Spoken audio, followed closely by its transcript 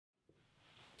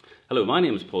Hello, my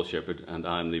name is Paul Shepherd and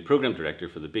I'm the Programme Director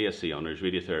for the BSc Honours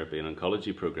Radiotherapy and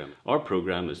Oncology programme. Our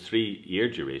programme is 3-year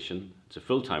duration. It's a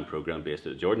full-time programme based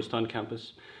at the Jordanstown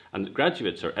campus, and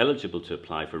graduates are eligible to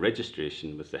apply for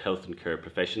registration with the Health and Care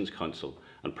Professions Council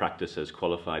and practice as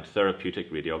qualified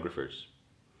therapeutic radiographers.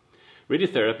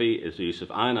 Radiotherapy is the use of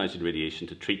ionising radiation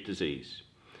to treat disease.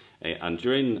 And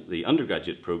during the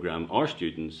undergraduate programme, our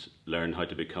students learn how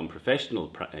to become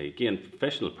gain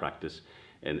professional practice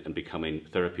in becoming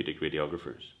therapeutic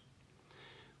radiographers.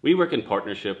 We work in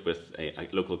partnership with a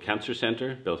local cancer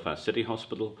centre, Belfast City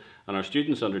Hospital, and our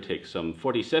students undertake some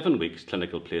 47 weeks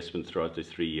clinical placement throughout the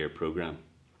 3-year programme.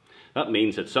 That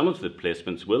means that some of the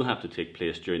placements will have to take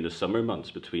place during the summer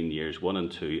months between years 1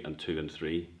 and 2 and 2 and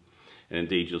 3. And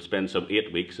indeed, you'll spend some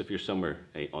 8 weeks of your summer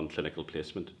on clinical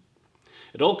placement.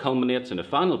 It all culminates in a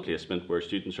final placement where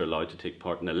students are allowed to take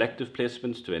part in elective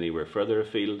placements to anywhere further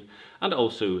afield, and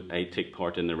also take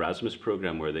part in the Erasmus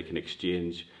programme where they can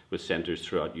exchange with centres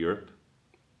throughout Europe.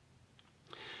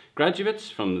 Graduates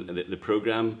from the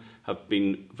programme have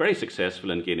been very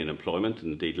successful in gaining employment,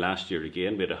 and indeed last year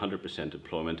again we had 100%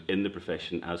 employment in the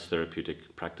profession as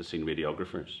therapeutic practicing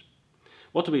radiographers.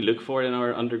 What do we look for in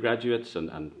our undergraduates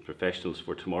and professionals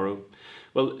for tomorrow?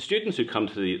 Well, students who come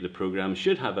to the programme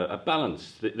should have a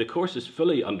balance. The course is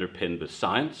fully underpinned with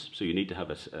science, so you need to have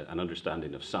an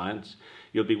understanding of science.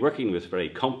 You'll be working with very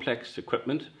complex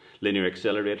equipment, linear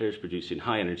accelerators producing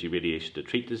high energy radiation to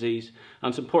treat disease, and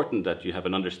it's important that you have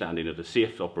an understanding of the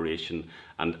safe operation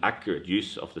and accurate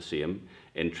use of the same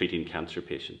in treating cancer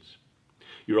patients.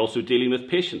 You're also dealing with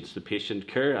patients, the patient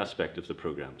care aspect of the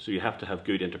programme. So you have to have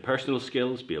good interpersonal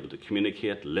skills, be able to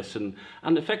communicate, listen,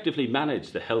 and effectively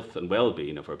manage the health and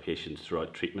well-being of our patients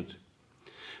throughout treatment.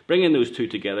 Bringing those two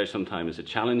together sometimes is a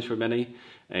challenge for many,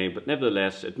 but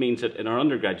nevertheless it means that in our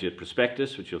undergraduate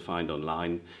prospectus, which you'll find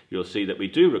online, you'll see that we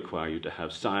do require you to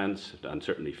have science and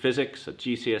certainly physics at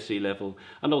GCSE level,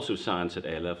 and also science at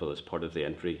A level as part of the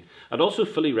entry. I'd also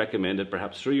fully recommend that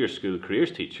perhaps through your school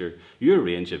careers teacher you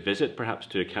arrange a visit perhaps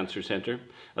to a cancer centre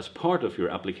as part of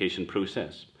your application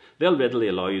process. They'll readily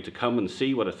allow you to come and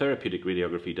see what a therapeutic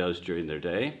radiography does during their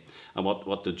day and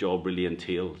what the job really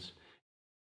entails.